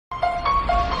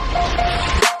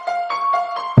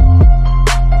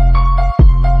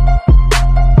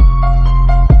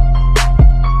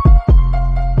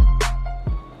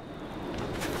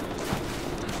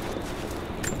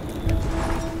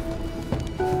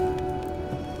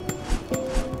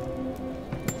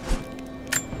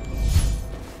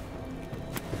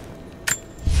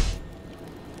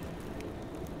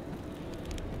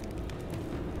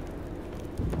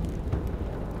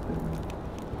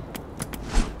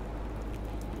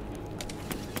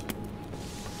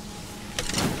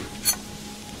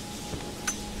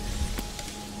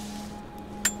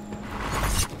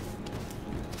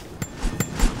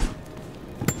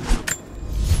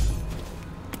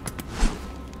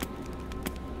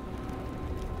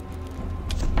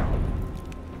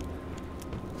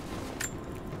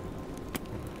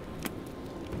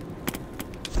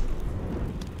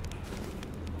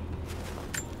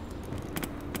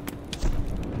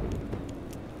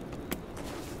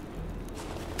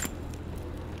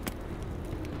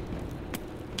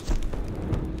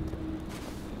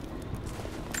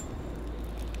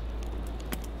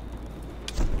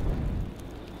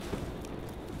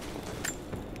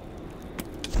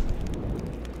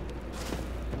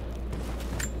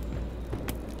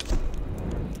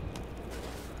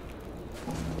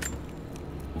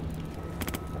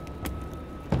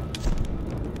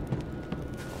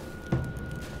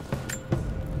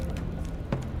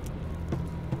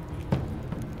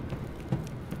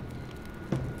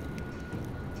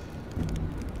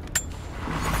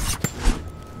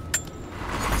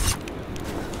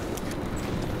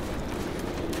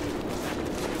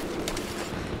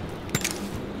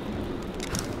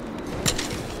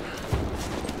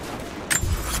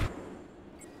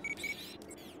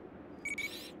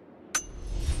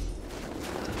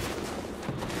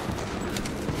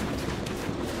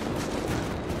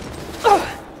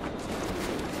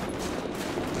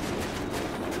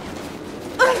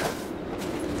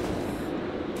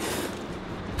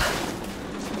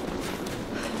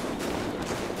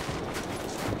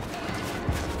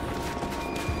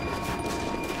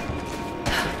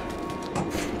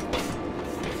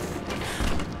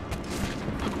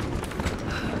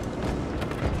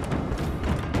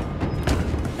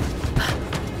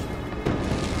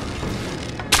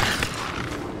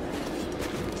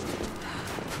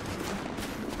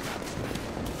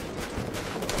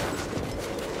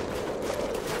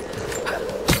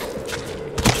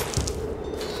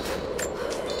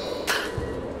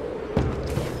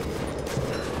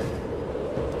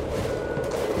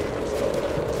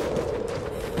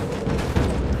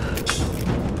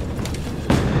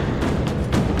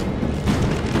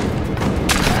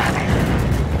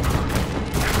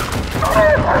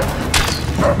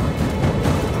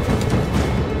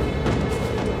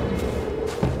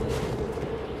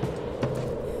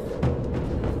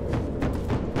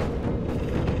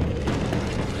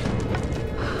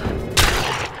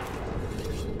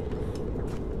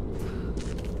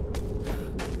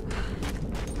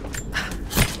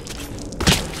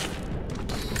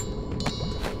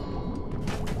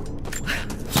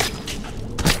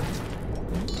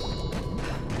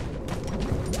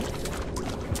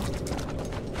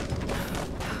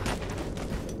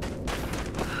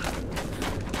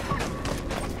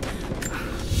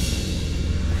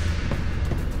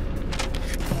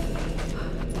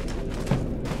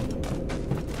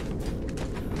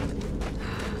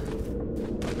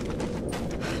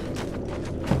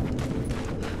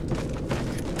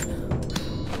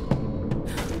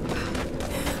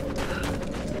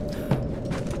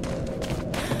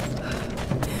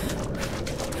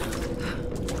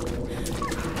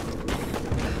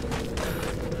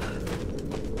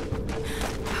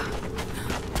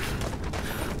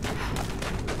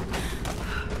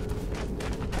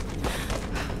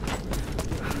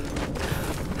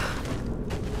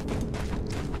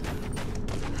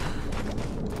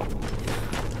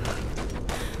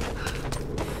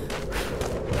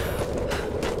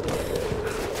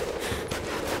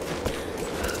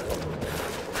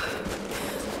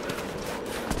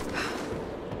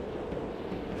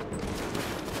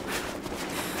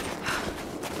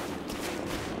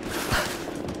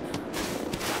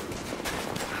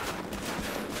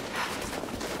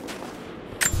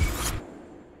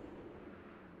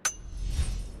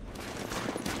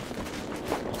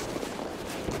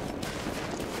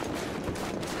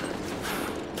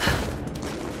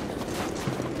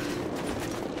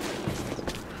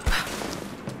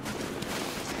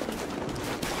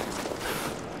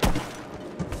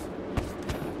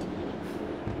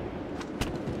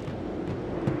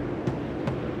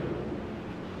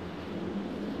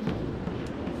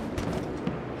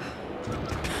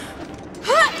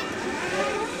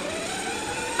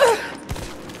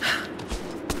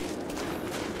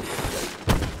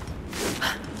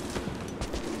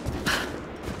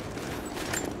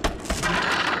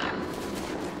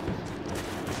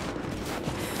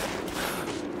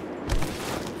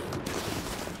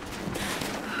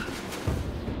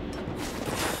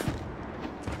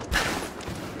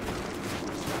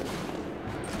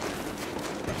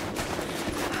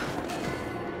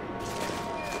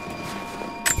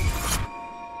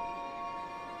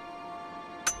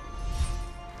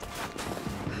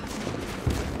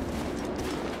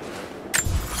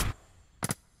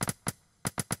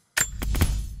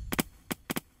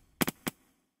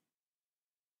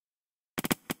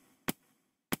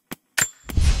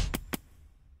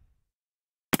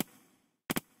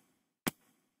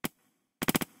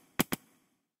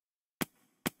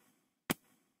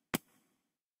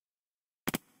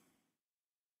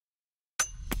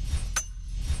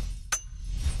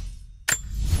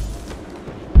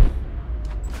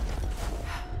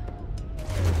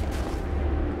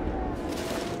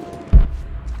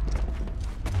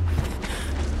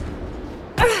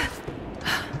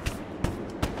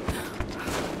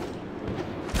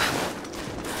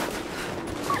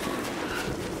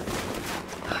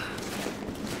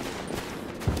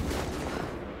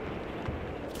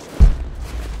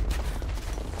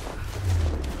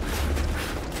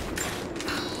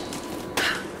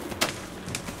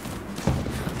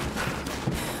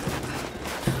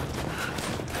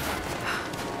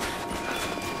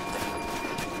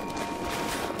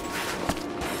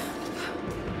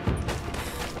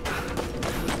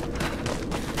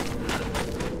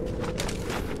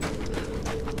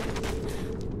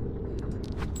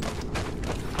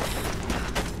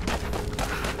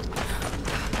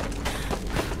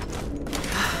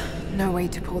No way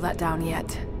to pull that down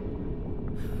yet.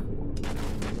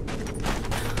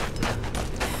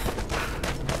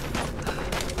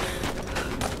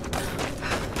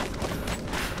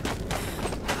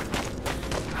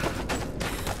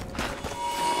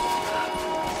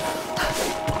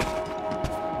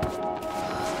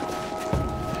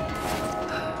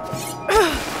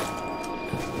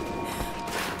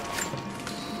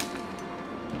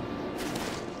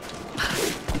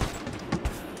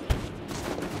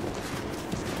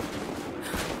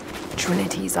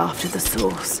 Trinity's after the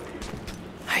source.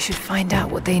 I should find out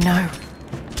what they know.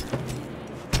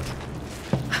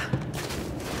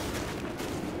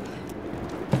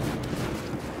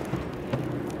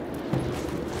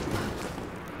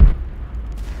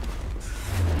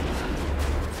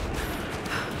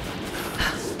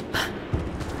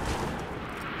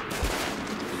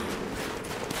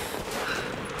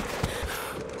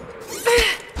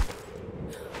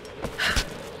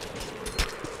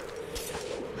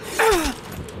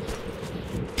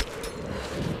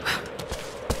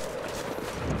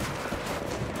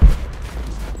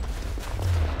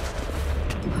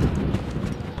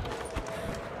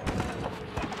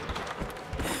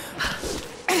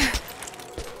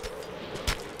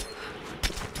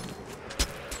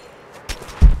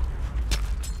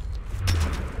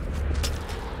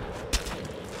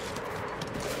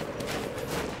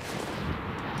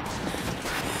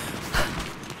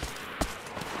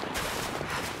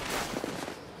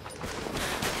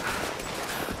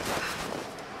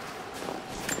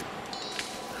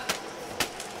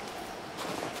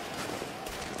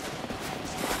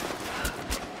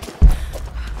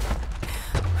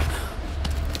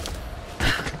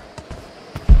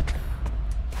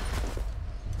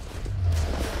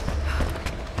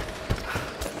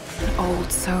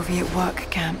 Old Soviet work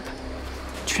camp.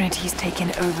 Trinity's taken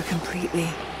it over completely.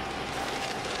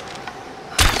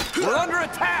 We're under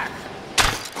attack!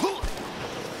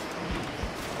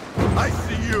 I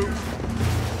see you!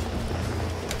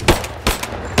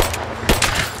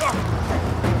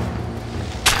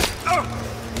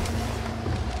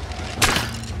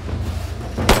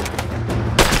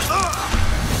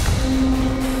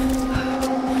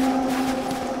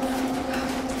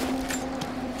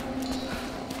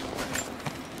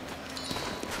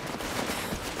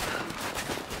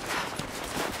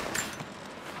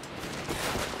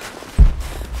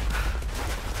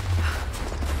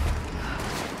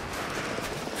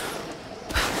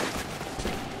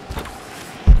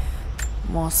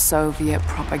 More Soviet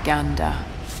propaganda.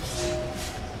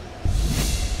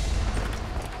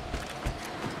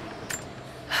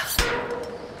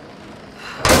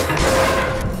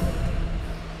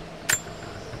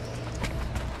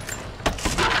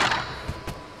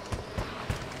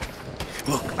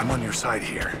 Look, I'm on your side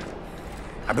here.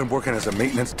 I've been working as a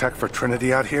maintenance tech for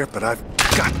Trinity out here, but I've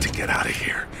got to get out of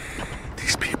here.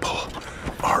 These people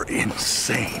are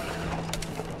insane.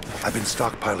 I've been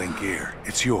stockpiling gear.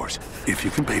 It's yours, if you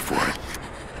can pay for it.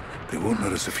 They won't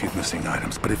notice a few missing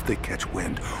items, but if they catch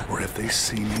wind, or if they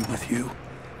see me with you,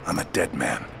 I'm a dead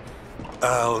man.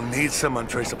 I'll need some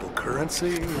untraceable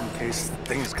currency in case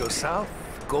things go south.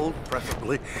 Gold,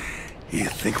 preferably. You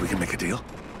think we can make a deal?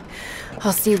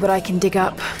 I'll see what I can dig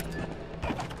up.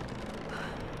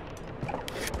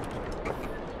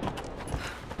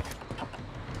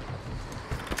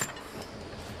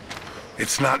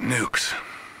 It's not nukes.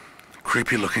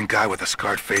 Creepy-looking guy with a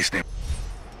scarred face named...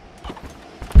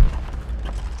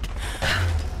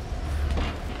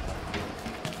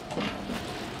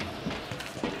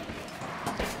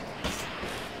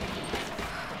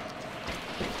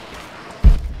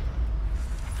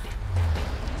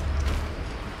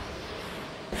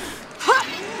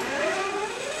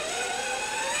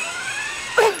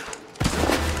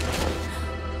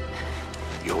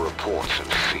 Your reports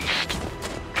have ceased.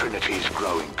 Trinity's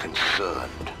growing concerned.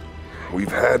 We've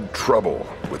had trouble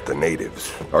with the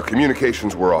natives. Our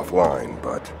communications were offline,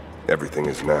 but everything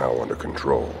is now under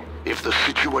control. If the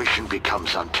situation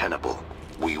becomes untenable,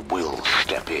 we will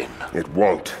step in. It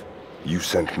won't. You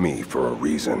sent me for a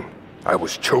reason. I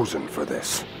was chosen for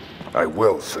this. I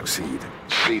will succeed.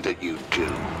 See that you do.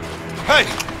 Hey!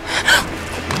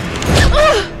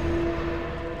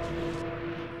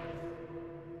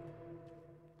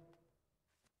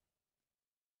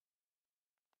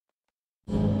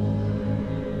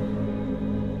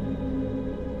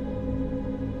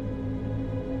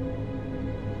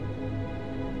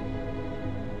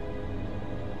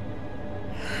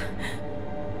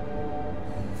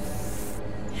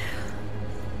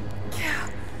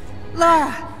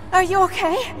 Lara, are you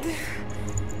okay?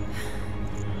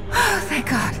 Oh, thank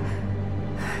God.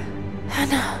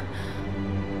 Anna,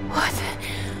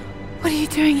 What are you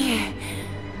doing here?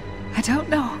 I don't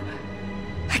know.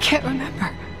 I can't remember.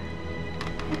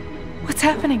 What's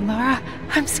happening, Lara?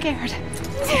 I'm scared.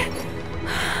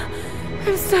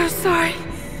 I'm so sorry.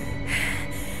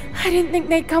 I didn't think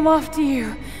they'd come after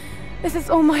you. This is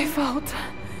all my fault.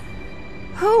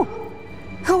 Who?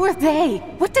 Who are they?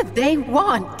 What do they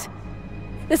want?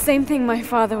 The same thing my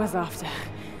father was after.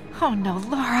 Oh no,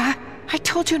 Lara. I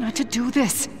told you not to do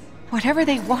this. Whatever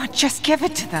they want, just give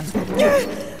it to them.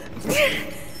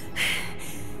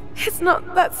 It's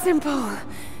not that simple.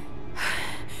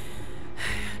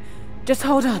 Just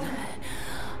hold on.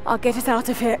 I'll get us out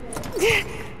of here.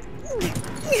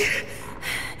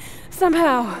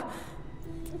 Somehow.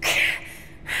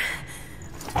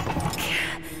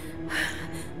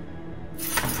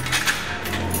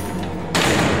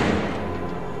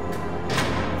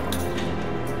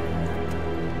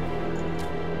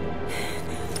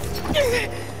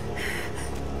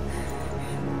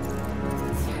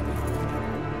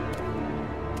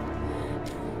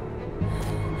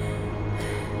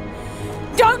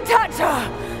 Don't touch her!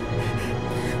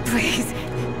 Please.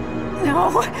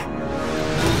 No.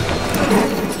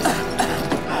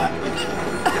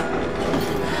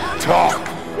 Talk!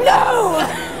 No!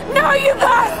 No, you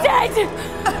bastard!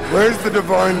 Where's the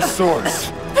divine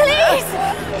source? Please!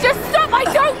 Just stop! I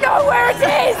don't know where it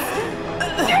is!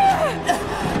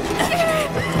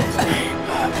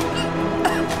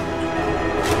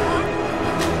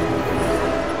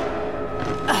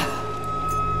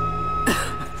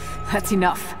 That's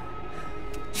enough.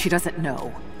 She doesn't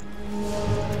know.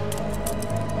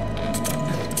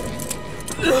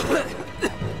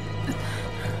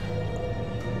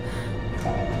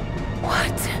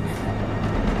 What?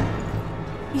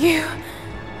 You...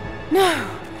 No.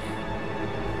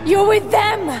 You're with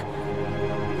them!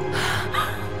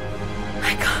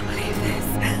 I can't believe this.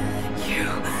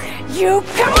 You...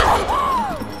 Come on!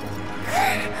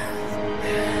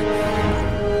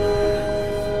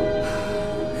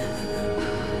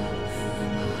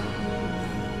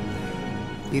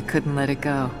 You couldn't let it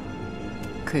go,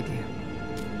 could you?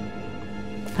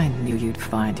 I knew you'd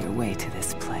find your way to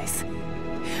this place.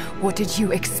 What did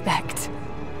you expect?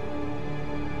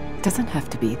 It doesn't have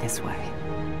to be this way.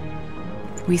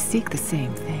 We seek the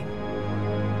same thing.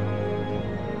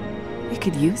 We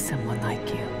could use someone like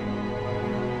you.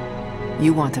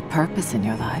 You want a purpose in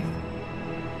your life?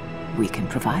 We can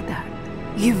provide that.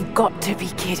 You've got to be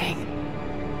kidding.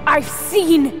 I've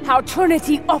seen how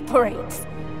Trinity operates.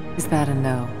 Is that a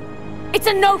no? It's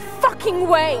a no fucking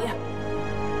way!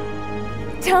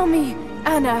 Tell me,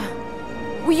 Anna,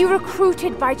 were you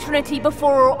recruited by Trinity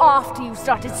before or after you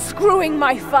started screwing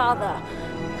my father?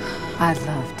 I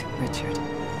loved Richard.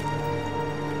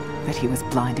 But he was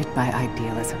blinded by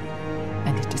idealism,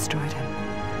 and it destroyed him.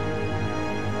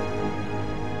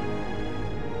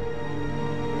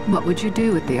 What would you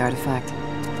do with the artifact?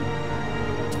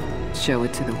 Show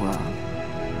it to the world.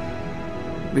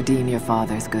 Redeem your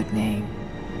father's good name.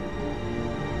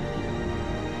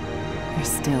 You're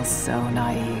still so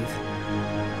naive.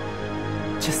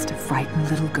 Just a frightened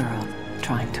little girl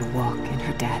trying to walk in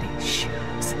her daddy's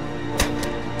shoes.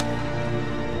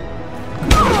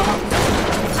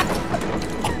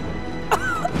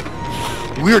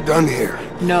 We're done here.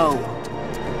 No.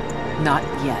 Not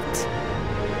yet.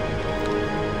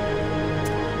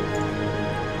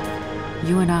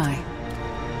 You and I,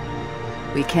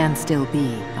 we can still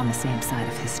be on the same side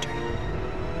of history.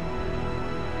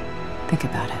 Think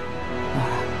about it,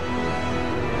 Lara.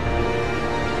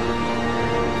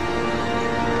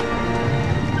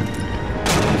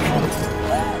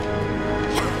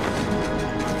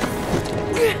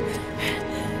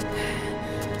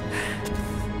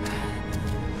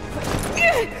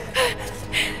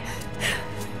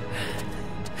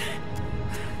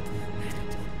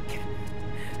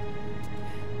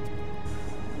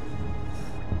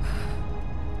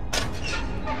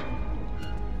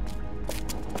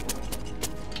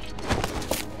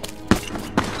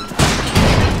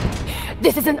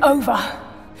 This isn't over!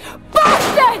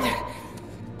 Bastard!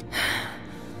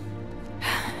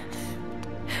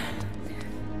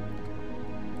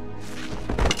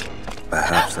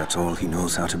 Perhaps that's all he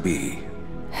knows how to be.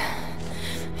 I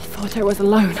thought I was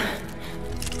alone.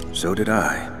 So did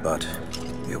I, but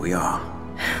here we are.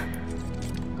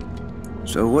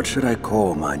 So what should I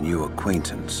call my new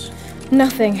acquaintance?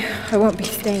 Nothing. I won't be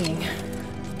staying.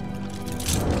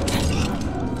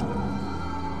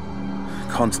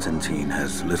 Constantine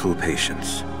has little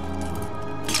patience.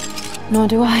 Nor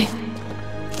do I.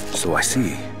 So I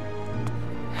see.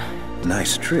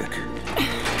 Nice trick.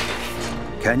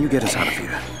 Can you get us out of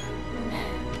here?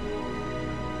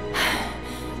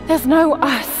 There's no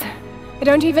us. I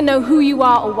don't even know who you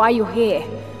are or why you're here.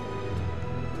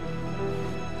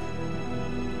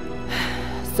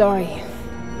 Sorry.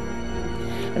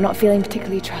 I'm not feeling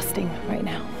particularly trusting right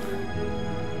now.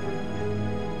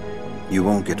 You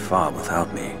won't get far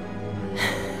without me.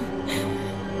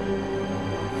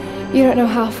 You don't know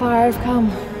how far I've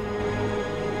come.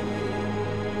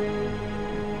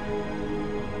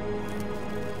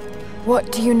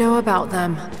 What do you know about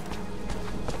them?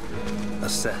 A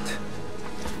sect.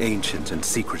 Ancient and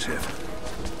secretive.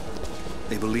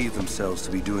 They believe themselves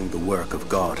to be doing the work of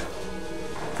God.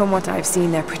 From what I've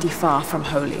seen, they're pretty far from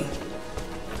holy.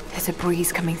 There's a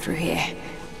breeze coming through here.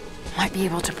 Might be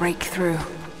able to break through.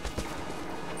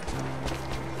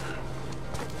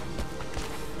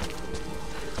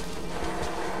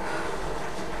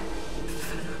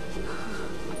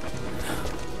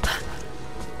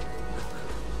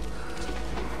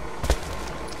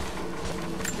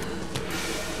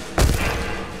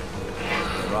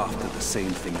 They're after the same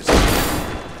thing as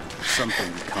you.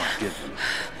 Something we can't give them.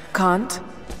 Can't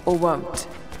or won't?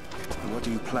 And what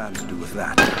do you plan to do with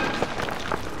that?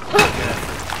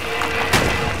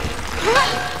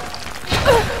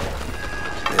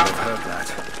 They'll have heard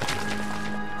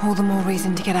that. All the more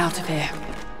reason to get out of here.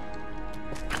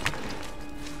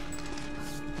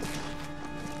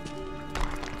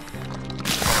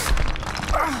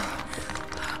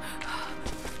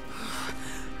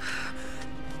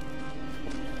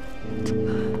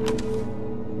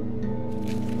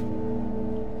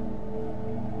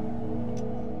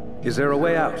 Is there a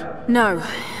way out? No,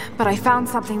 but I found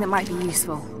something that might be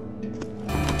useful.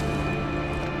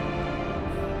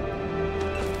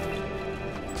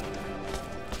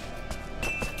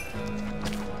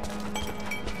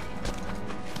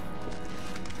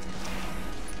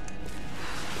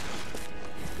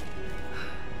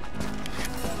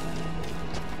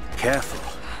 Careful.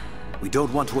 We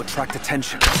don't want to attract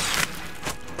attention.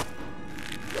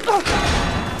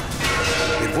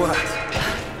 It worked.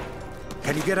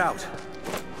 Can you get out?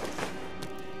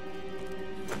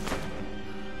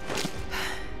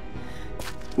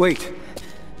 Wait.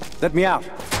 Let me out.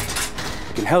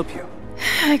 I can help you.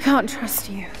 I can't trust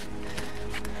you.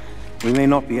 We may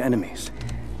not be enemies.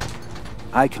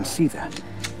 I can see that.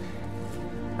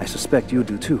 I suspect you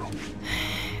do too.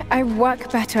 I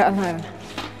work better alone.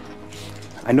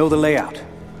 I know the layout.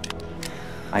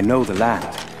 I know the land.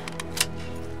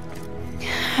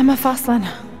 I'm a fast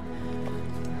learner.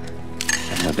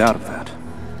 No doubt of that.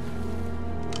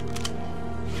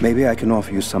 Maybe I can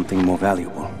offer you something more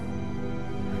valuable.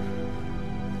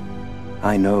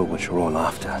 I know what you're all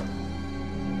after.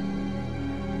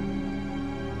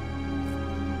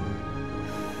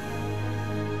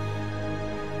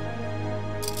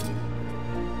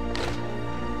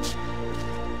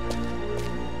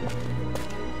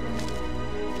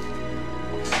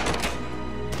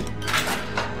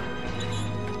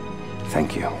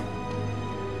 Thank you.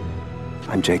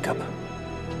 I'm Jacob.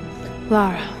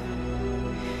 Lara.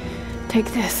 Take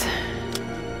this.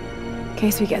 In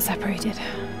case we get separated.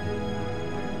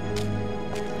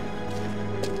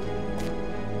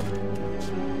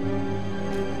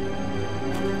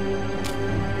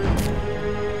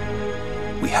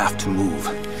 We have to move.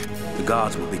 The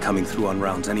guards will be coming through on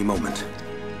rounds any moment.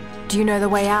 Do you know the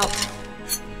way out?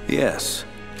 Yes.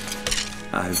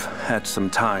 I've had some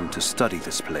time to study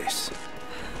this place.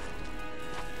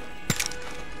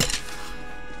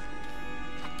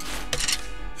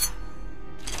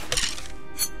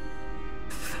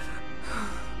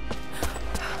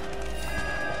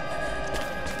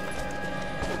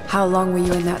 How long were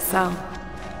you in that cell?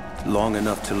 Long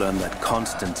enough to learn that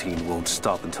Constantine won't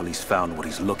stop until he's found what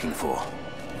he's looking for.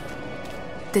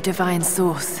 The divine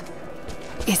source.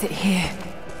 Is it here?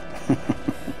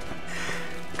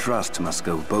 Trust must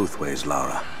go both ways,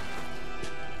 Lara.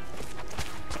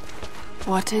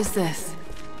 What is this?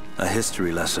 A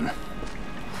history lesson.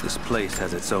 This place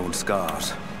has its own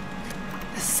scars.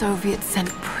 The Soviets sent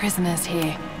prisoners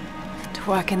here to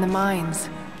work in the mines.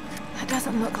 That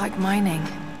doesn't look like mining.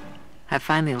 I've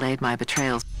finally laid my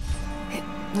betrayals. It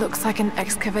looks like an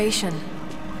excavation.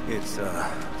 It's,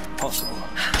 possible.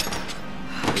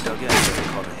 They dug in and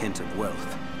caught a hint of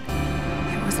wealth.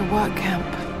 It was a work camp.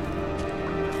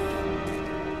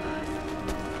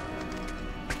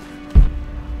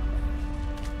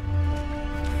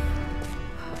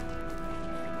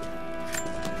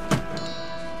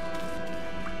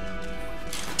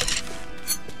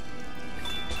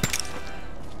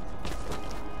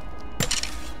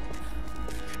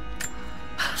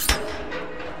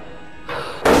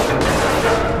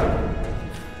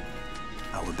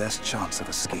 Our best chance of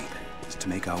escape is to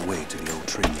make our way to the old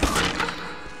train yard.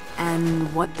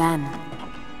 And what then?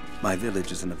 My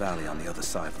village is in a valley on the other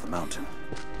side of the mountain.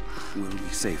 We'll be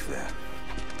safe there.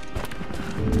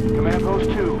 Command Post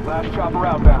 2, last chopper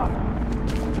outbound.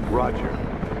 Roger.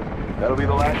 That'll be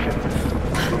the last ship.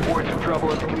 Reports of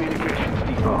trouble at the communications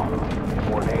depot.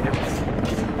 More natives?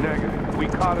 Negative. We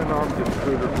caught an armed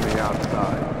intruder from the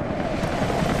outside.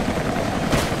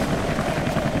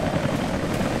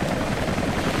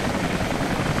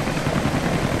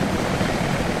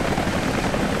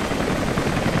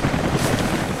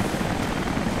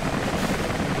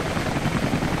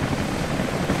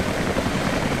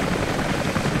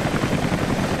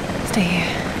 Stay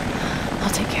here. I'll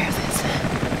take care of this.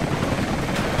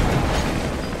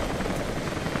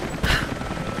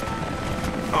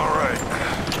 All right.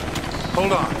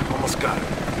 Hold on. Almost got it.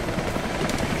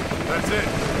 That's it.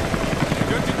 You're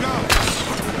good to go.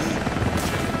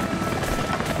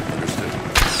 Understood.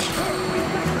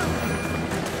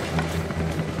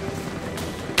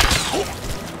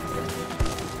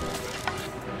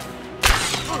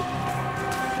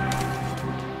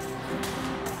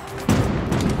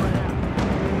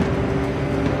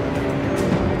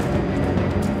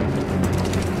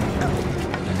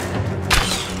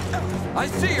 I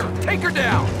see her! Take her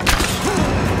down!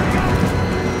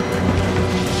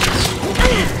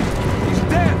 He's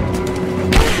dead!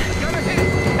 Gotta hit him!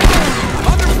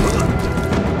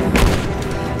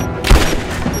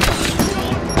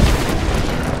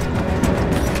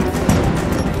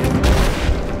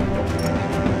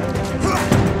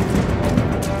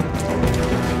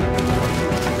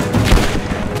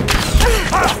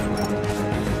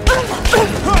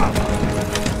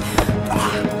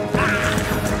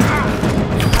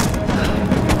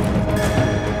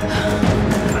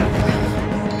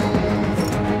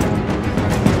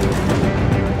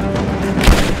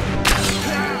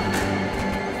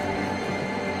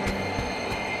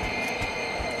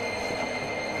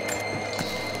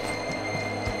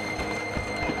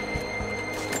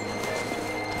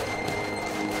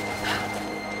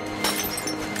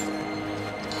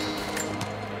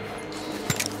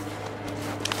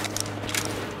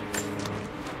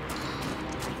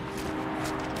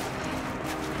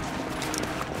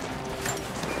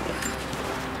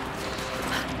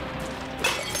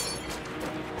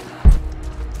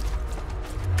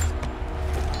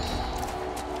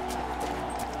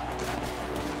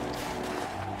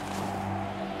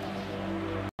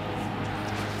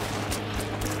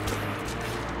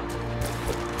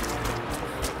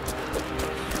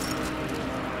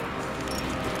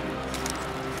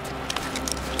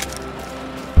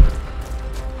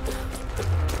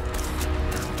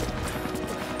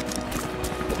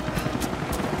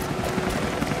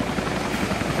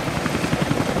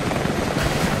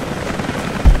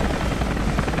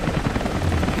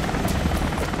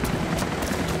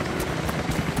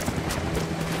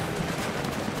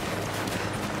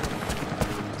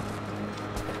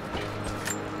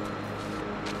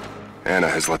 Anna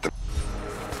has let them...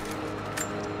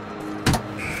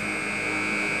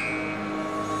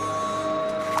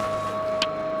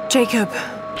 Jacob,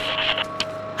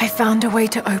 I found a way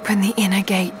to open the inner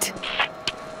gate.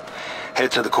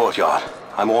 Head to the courtyard.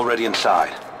 I'm already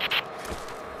inside.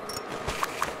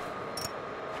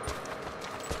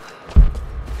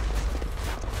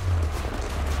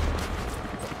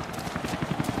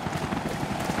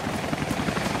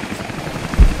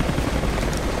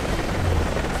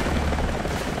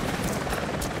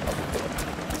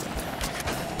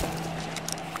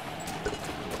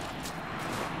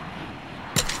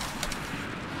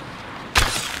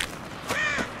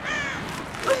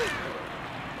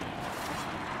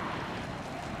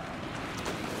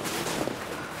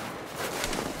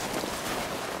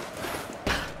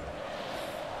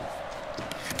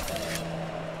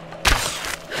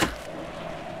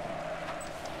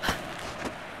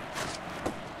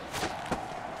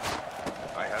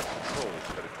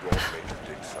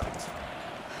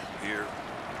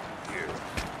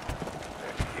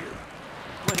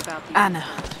 Anna,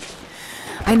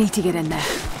 I need to get in there.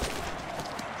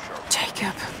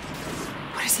 Jacob,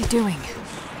 what is he doing?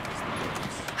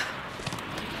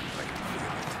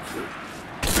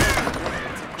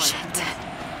 Shit.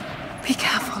 Be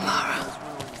careful, Lara.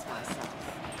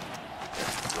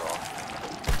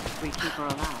 We keep her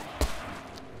alive.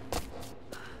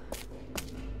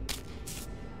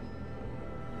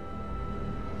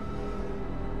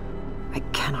 I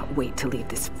cannot wait to leave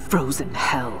this frozen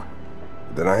hell.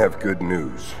 Then I have good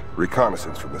news.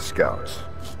 Reconnaissance from the scouts.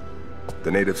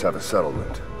 The natives have a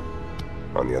settlement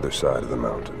on the other side of the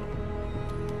mountain.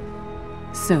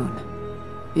 Soon,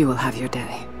 you will have your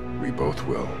day. We both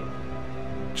will.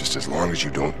 Just as long as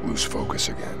you don't lose focus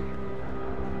again.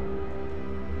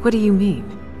 What do you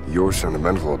mean? You're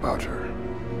sentimental about her.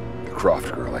 The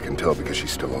Croft girl, I can tell because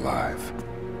she's still alive.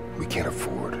 We can't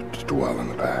afford to dwell in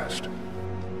the past.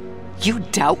 You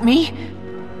doubt me?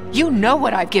 You know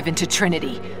what I've given to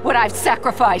Trinity, what I've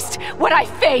sacrificed, what I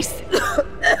face!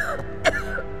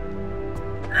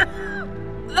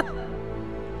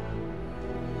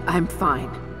 I'm fine.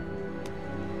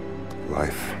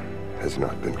 Life has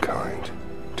not been kind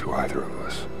to either of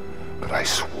us, but I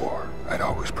swore I'd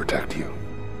always protect you.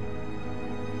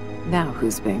 Now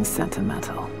who's being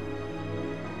sentimental?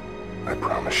 I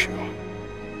promise you.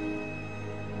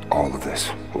 All of this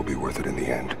will be worth it in the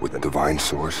end. With the divine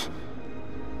source,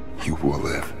 you will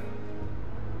live.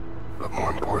 But more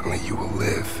importantly, you will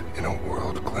live in a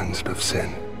world cleansed of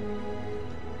sin.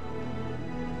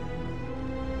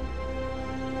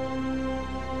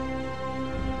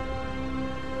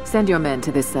 Send your men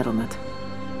to this settlement.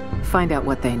 Find out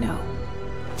what they know.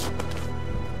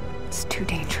 It's too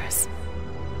dangerous.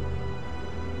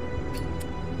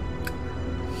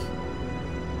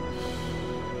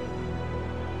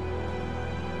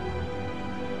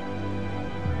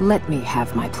 Let me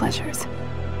have my pleasures.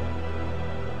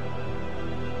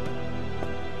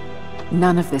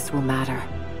 None of this will matter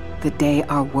the day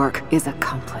our work is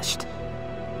accomplished.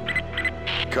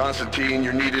 Constantine,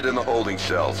 you're needed in the holding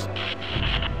cells.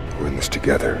 We're in this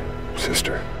together,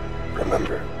 sister.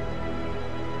 Remember.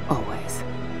 Always.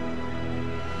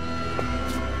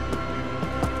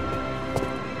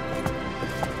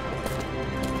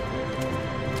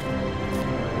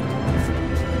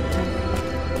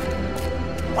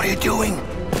 What are you doing?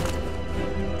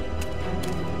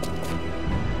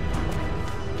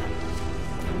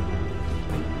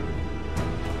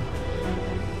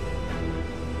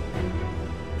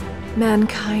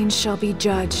 Mankind shall be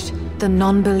judged. The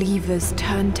non-believers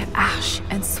turned to ash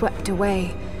and swept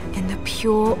away, and the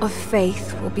pure of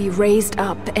faith will be raised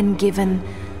up and given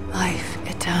life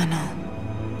eternal.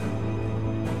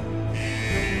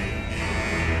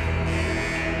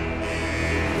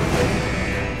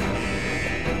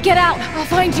 Get out! I'll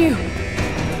find you!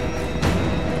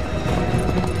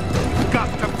 Got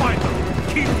to find them!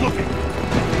 Keep looking!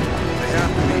 They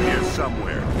have to be here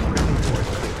somewhere.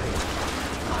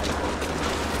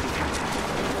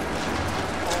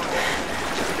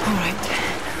 All right.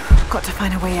 Got to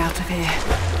find a way out of here.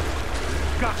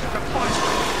 Got to find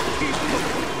them! Keep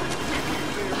looking!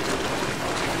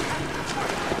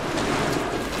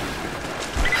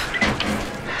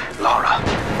 Lara,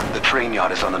 the train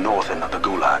yard is on the north end of the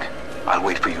Gulag. I'll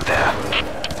wait for you there.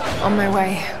 On my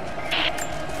way.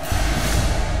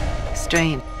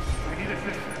 Strange. I need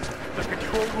assistance. The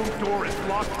control room door is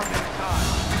locked from inside.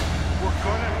 We're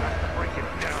gonna have to break it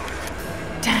down.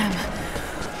 Damn.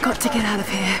 Got to get out of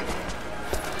here.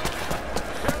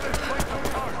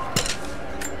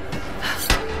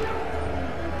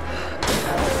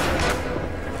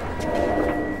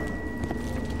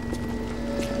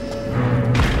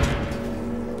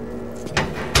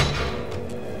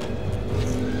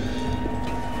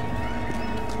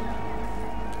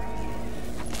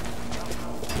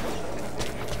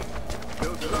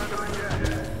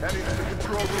 Heading to the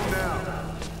control room now.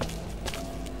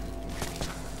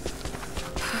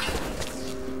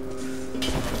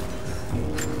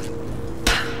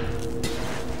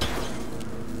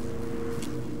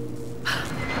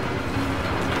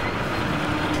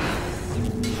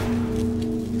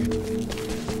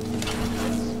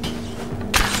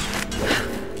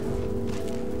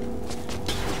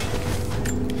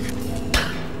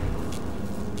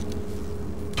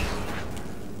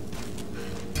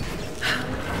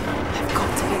 I've got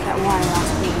to get that wire out.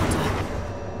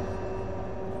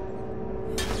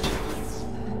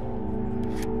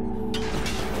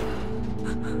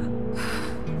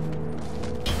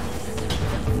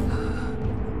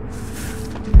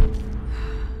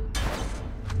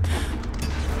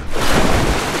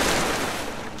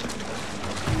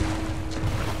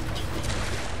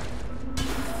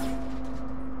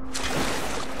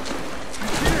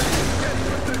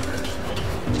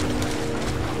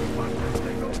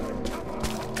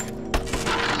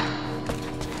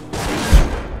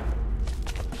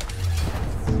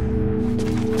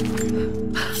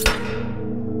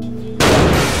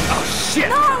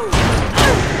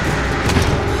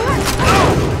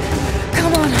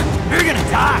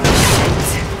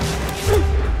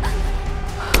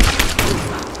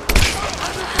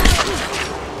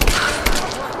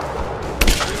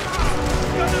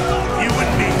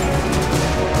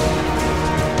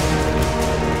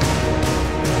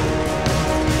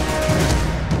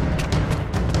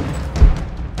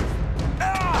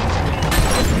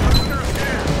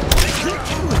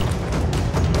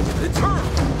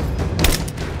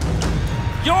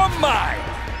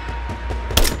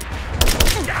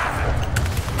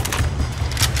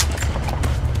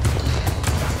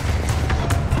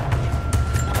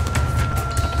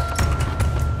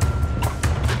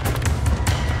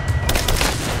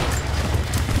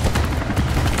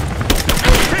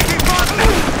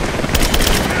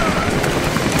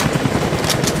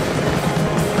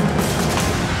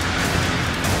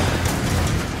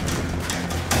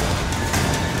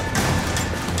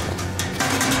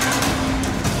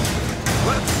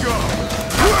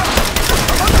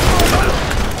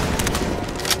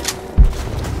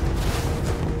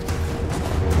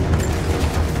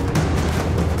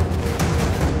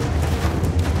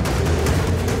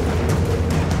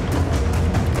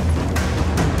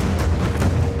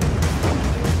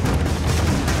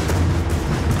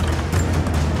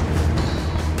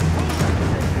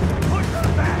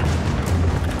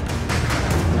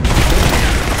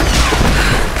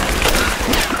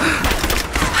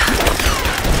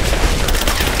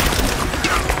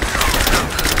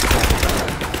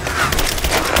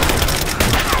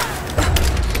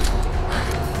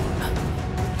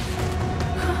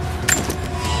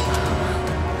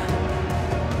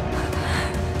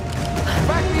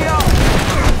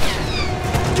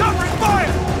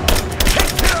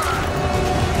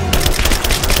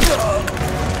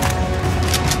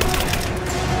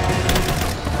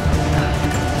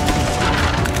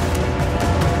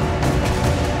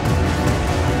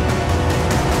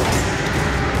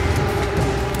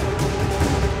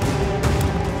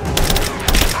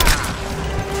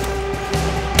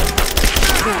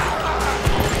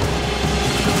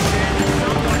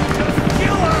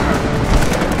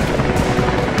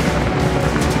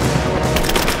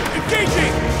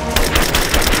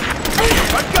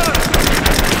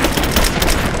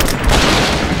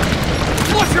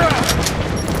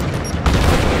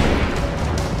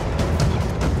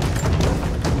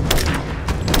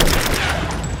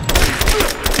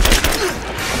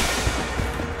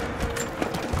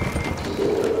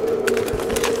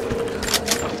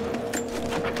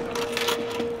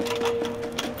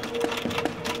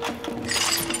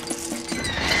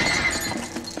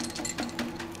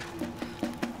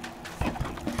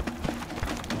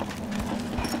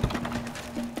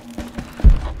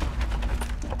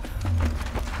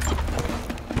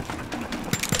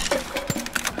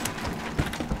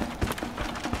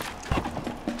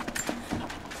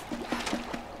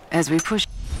 As we push...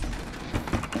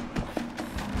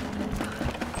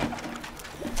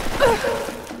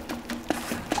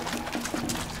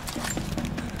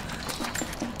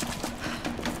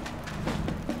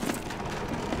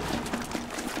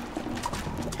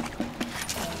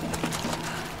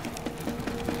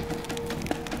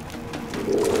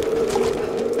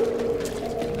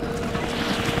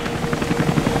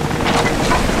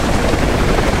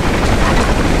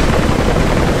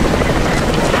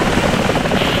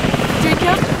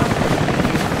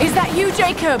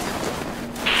 Jacob!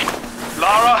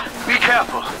 Lara, be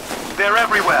careful. They're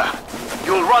everywhere.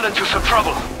 You'll run into some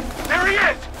trouble. There he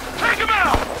is! Take him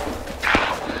out!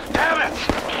 Damn it!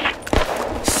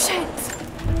 Shit!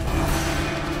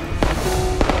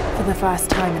 For the first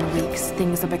time in weeks,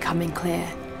 things are becoming clear.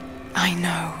 I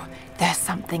know. There's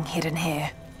something hidden here.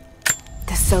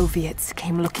 The Soviets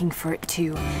came looking for it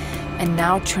too. And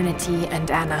now Trinity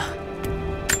and Anna.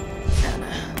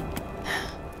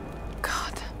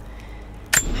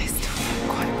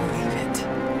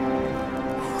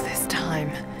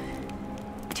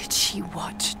 She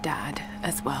watched Dad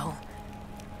as well.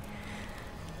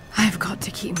 I've got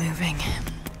to keep moving.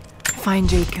 Find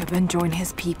Jacob and join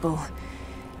his people.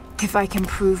 If I can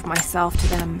prove myself to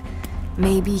them,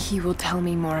 maybe he will tell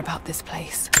me more about this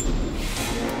place.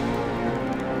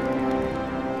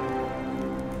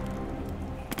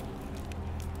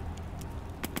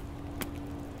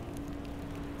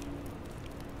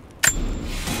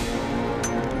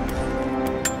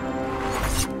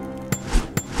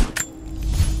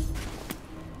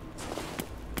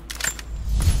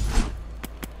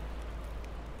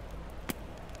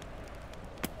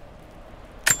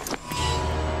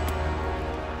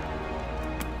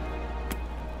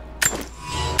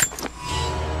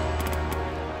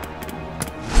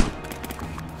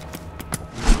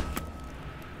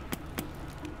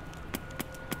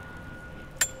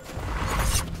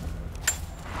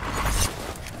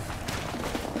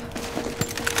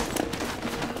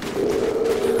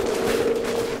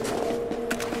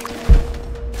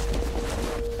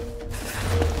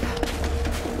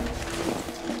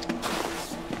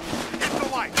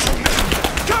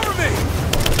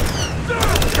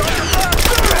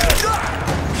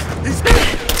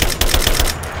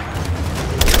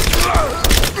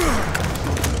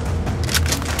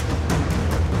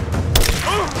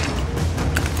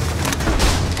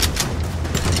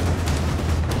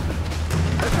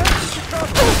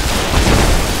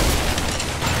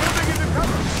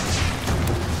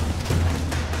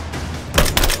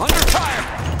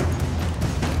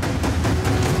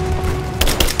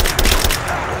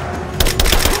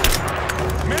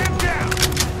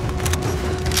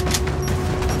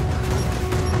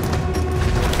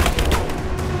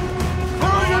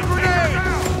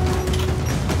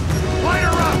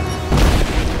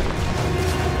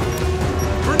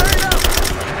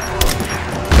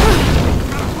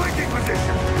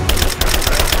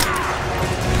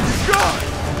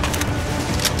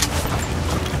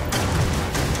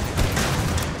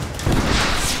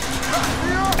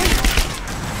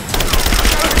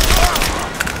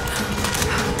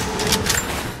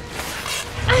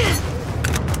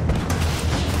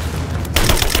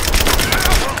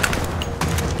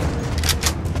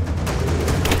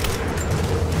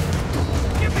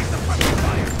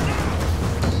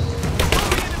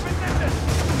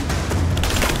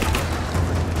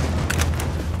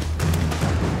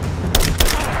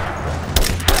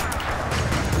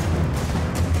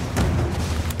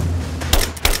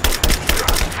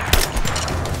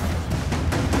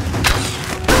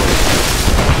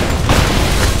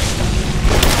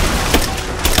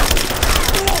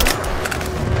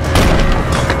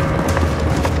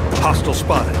 Hostile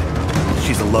spotted.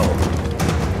 She's alone.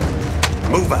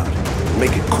 Move out.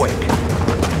 Make it quick.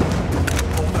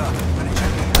 Hold up.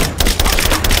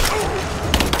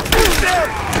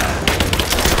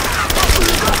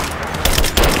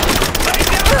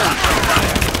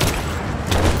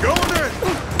 Going in.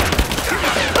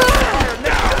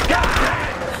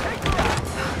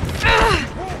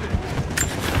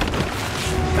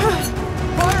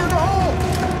 Fire in the hole.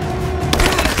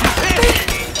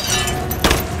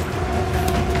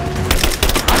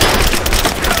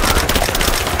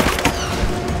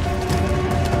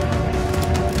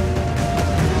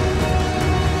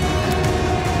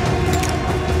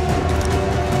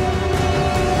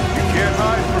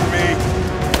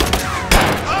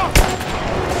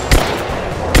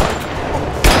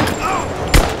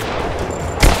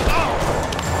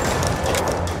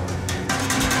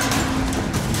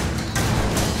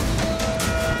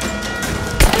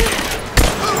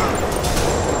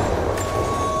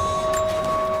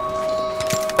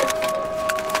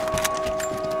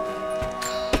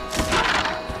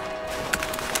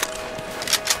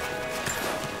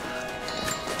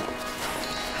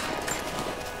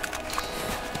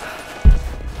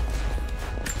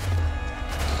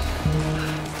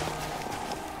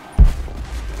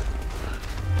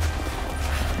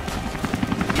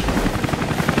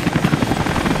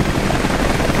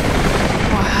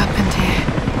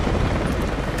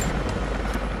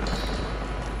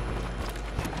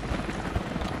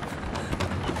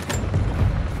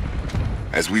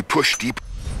 as we push deep.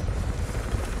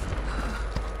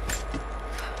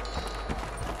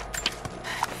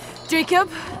 Jacob,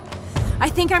 I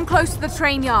think I'm close to the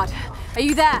train yard. Are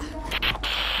you there?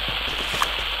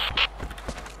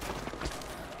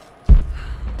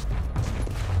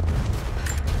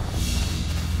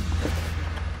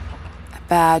 A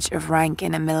badge of rank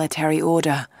in a military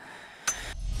order.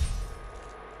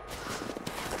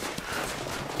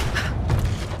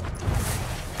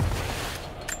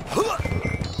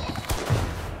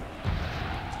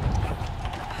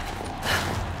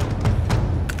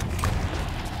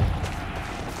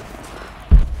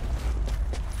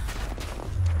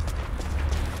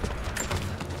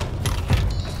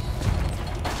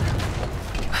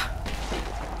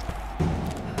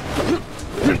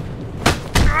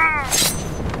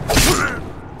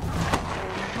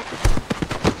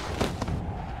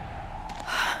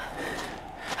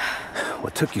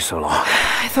 What took you so long?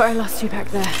 I thought I lost you back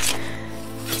there.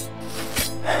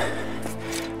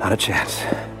 Not a chance.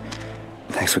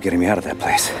 Thanks for getting me out of that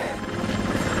place.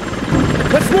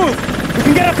 Let's move! We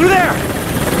can get up through there!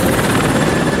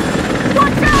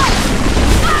 Watch out!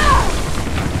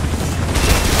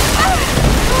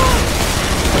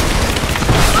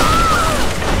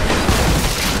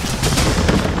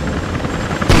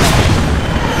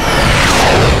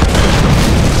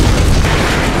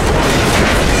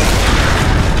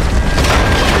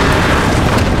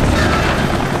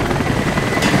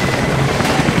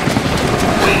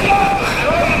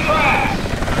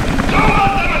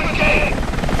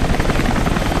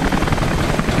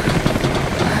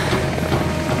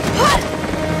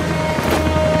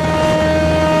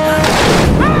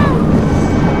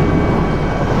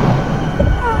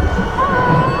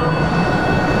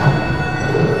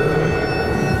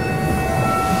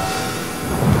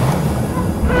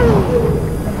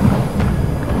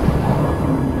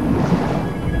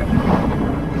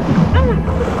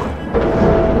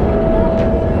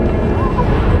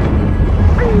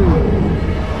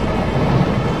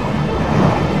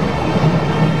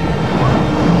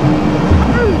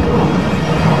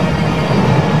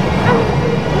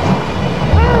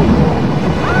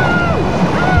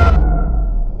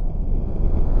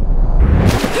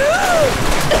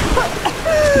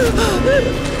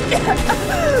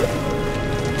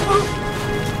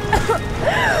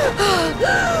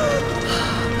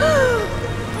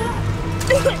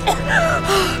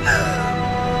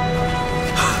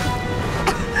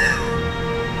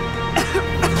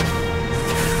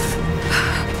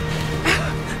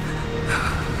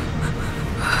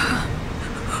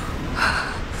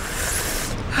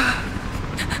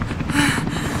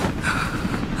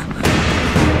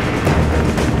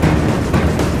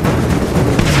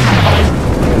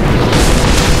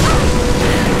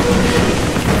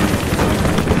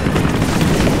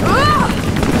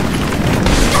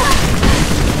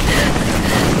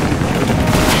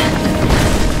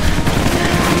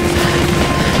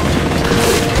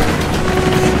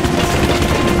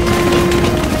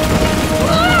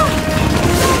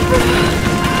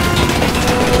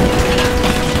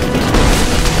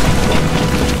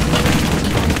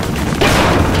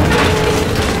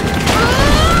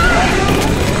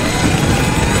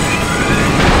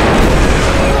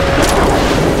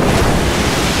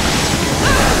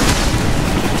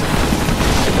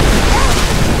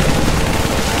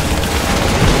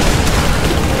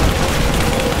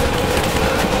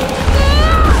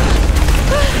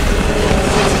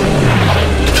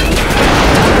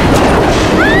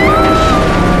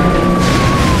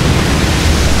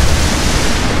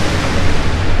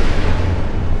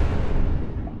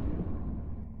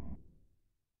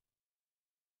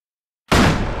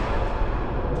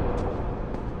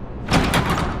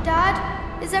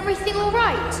 Is everything all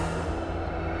right?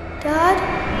 Dad?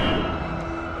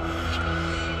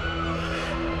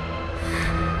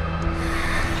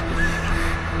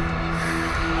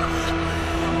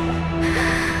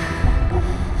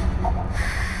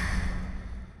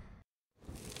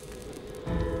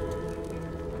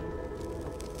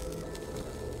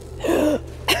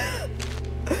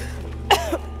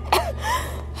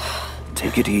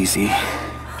 Take it easy.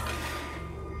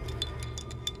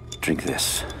 Drink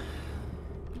this.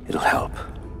 It'll help.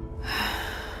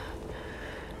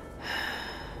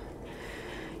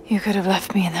 You could have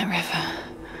left me in that river.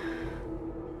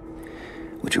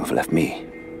 Would you have left me?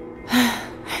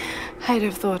 I'd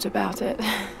have thought about it.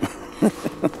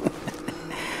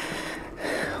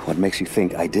 What makes you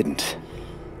think I didn't?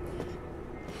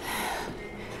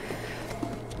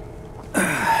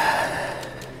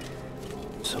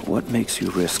 So what makes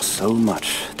you risk so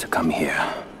much to come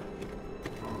here?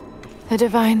 The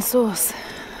divine source.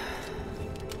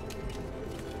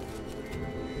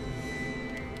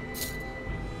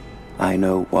 I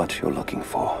know what you're looking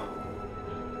for.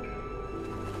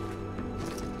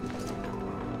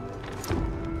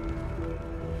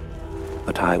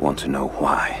 But I want to know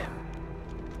why.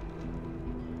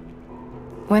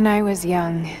 When I was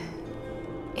young,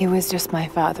 it was just my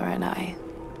father and I.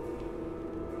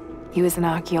 He was an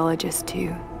archaeologist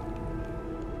too.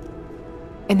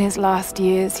 In his last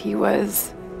years, he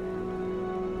was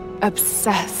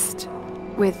obsessed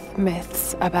with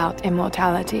myths about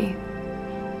immortality.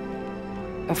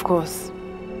 Of course,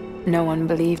 no one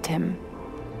believed him,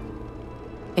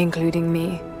 including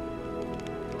me.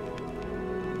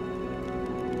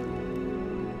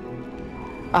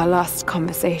 Our last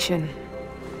conversation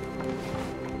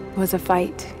was a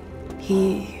fight.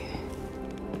 He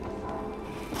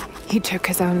took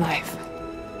his own life.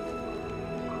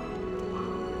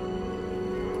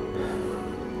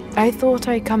 I thought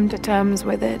I'd come to terms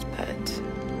with it, but...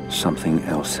 Something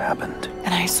else happened.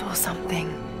 And I saw something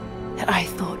that I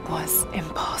thought was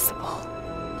impossible.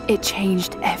 It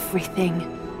changed everything.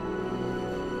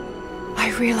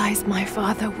 I realized my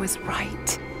father was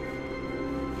right.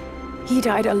 He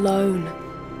died alone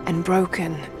and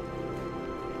broken.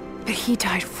 But he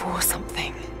died for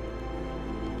something.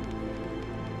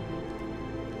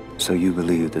 So you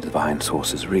believe the divine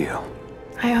source is real?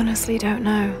 I honestly don't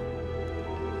know.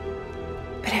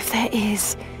 But if there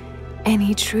is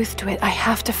any truth to it, I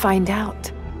have to find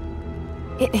out.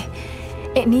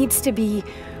 It needs to be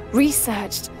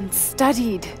researched and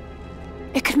studied.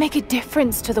 It could make a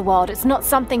difference to the world. It's not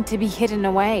something to be hidden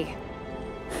away.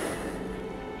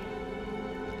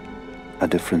 A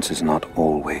difference is not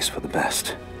always for the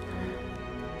best.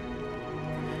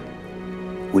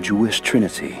 Would you wish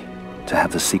Trinity to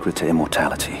have the secret to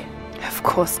immortality? Of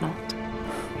course not.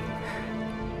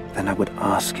 Then I would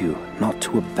ask you not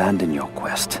to abandon your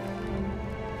quest,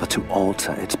 but to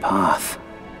alter its path.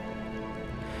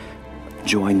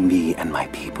 Join me and my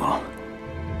people.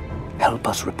 Help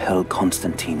us repel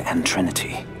Constantine and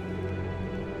Trinity.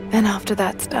 Then after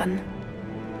that's done...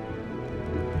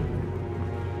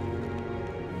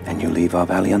 and you leave our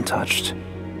valley untouched.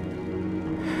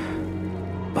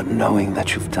 But knowing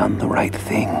that you've done the right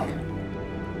thing.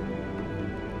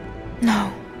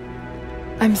 No.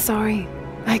 I'm sorry.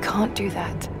 I can't do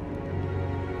that.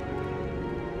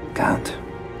 Can't.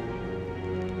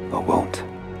 Or won't.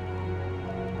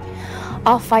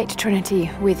 I'll fight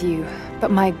Trinity with you,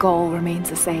 but my goal remains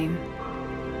the same.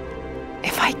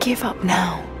 If I give up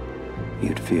now...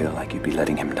 You'd feel like you'd be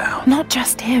letting him down. Not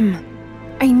just him.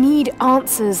 I need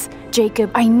answers,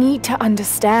 Jacob. I need to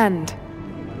understand.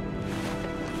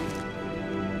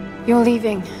 You're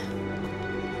leaving.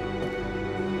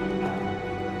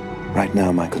 Right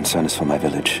now, my concern is for my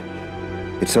village.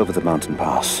 It's over the mountain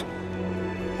pass.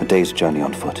 A day's journey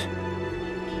on foot.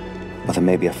 But there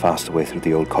may be a faster way through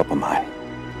the old copper mine.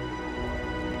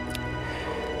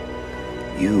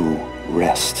 You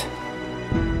rest.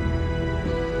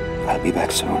 I'll be back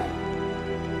soon.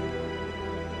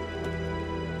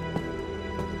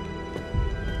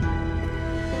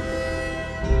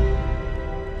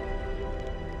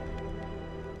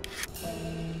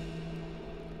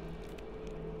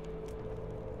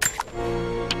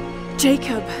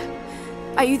 Jacob,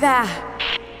 are you there?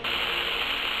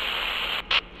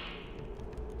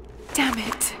 Damn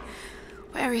it.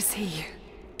 Where is he?